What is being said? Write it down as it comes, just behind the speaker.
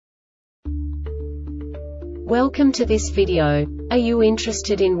Welcome to this video. Are you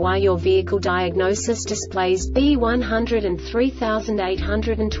interested in why your vehicle diagnosis displays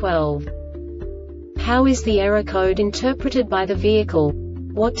B1038-12? How is the error code interpreted by the vehicle?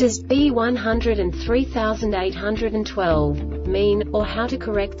 What does B1038-12 mean, or how to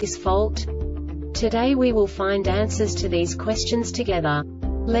correct this fault? Today we will find answers to these questions together.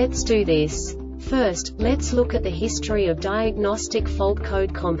 Let's do this. First, let's look at the history of diagnostic fault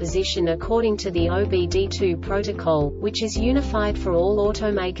code composition according to the OBD2 protocol, which is unified for all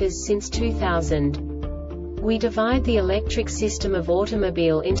automakers since 2000. We divide the electric system of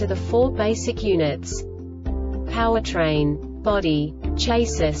automobile into the four basic units: powertrain, body,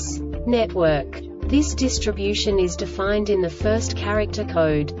 chassis, network. This distribution is defined in the first character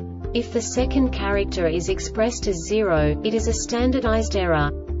code. If the second character is expressed as 0, it is a standardized error.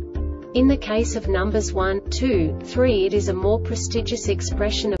 In the case of numbers 1, 2, 3, it is a more prestigious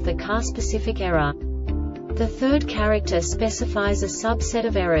expression of the car-specific error. The third character specifies a subset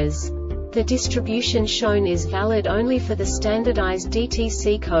of errors. The distribution shown is valid only for the standardized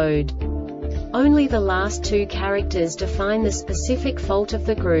DTC code. Only the last two characters define the specific fault of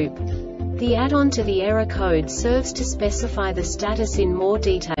the group. The add-on to the error code serves to specify the status in more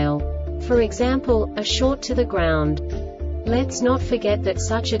detail. For example, a short to the ground. Let's not forget that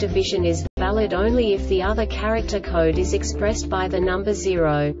such a division is valid only if the other character code is expressed by the number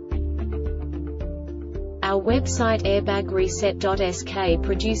 0. Our website airbagreset.sk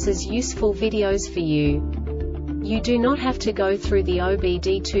produces useful videos for you. You do not have to go through the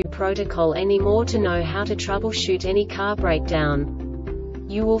OBD2 protocol anymore to know how to troubleshoot any car breakdown.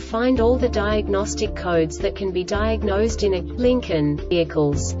 You will find all the diagnostic codes that can be diagnosed in a Lincoln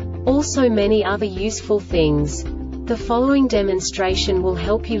vehicles. Also many other useful things. The following demonstration will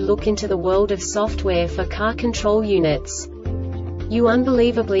help you look into the world of software for car control units. You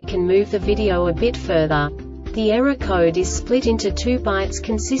unbelievably can move the video a bit further. The error code is split into 2 bytes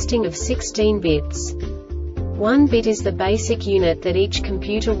consisting of 16 bits. 1 bit is the basic unit that each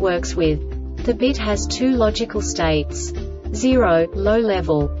computer works with. The bit has 2 logical states: 0, low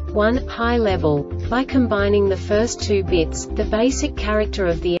level, 1, high level. By combining the first 2 bits, the basic character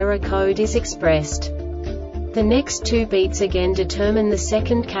of the error code is expressed. The next 2 beats again determine the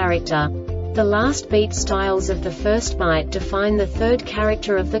second character. The last beat styles of the first byte define the third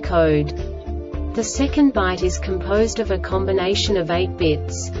character of the code. The second byte is composed of a combination of 8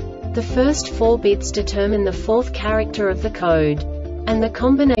 bits. The first 4 bits determine the fourth character of the code. And the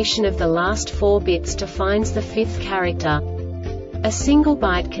combination of the last 4 bits defines the fifth character. A single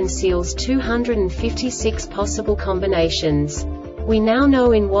byte conceals 256 possible combinations. We now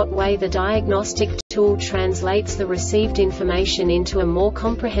know in what way the diagnostic tool translates the received information into a more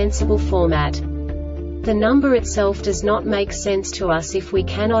comprehensible format. The number itself does not make sense to us if we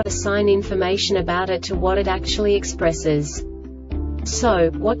cannot assign information about it to what it actually expresses. So,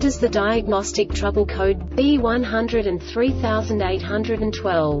 what does the diagnostic trouble code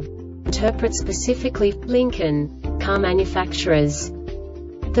B1038-12 interpret specifically for Lincoln car manufacturers?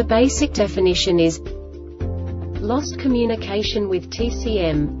 The basic definition is lost communication with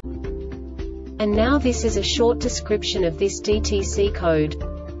TCM. And now this is a short description of this DTC code.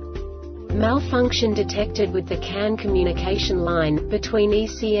 Malfunction detected with the CAN communication line between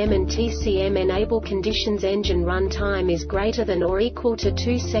ECM and TCM EnableConditions. Engine run time is greater than or equal to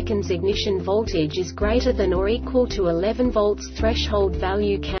 2 seconds. Ignition voltage is greater than or equal to 11 volts. Threshold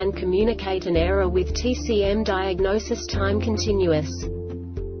value CAN communicatin error with TCM Diagnosis Time continuous.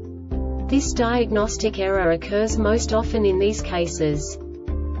 This diagnostic error occurs most often in these cases: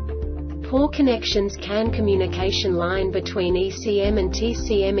 poor connections, CAN communication line between ECM and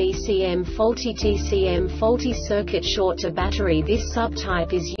TCM, ECM faulty, TCM faulty, circuit short to battery. This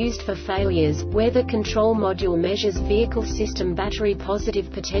subtype is used for failures where the control module measures vehicle system battery positive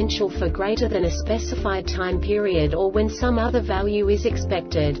potential for greater than a specified time period or when some other value is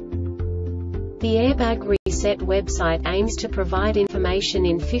expected. The Airbag Reset website aims to provide information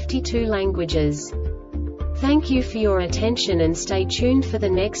in 52 languages. Thank you for your attention and stay tuned for the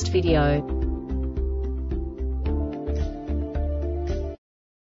next video.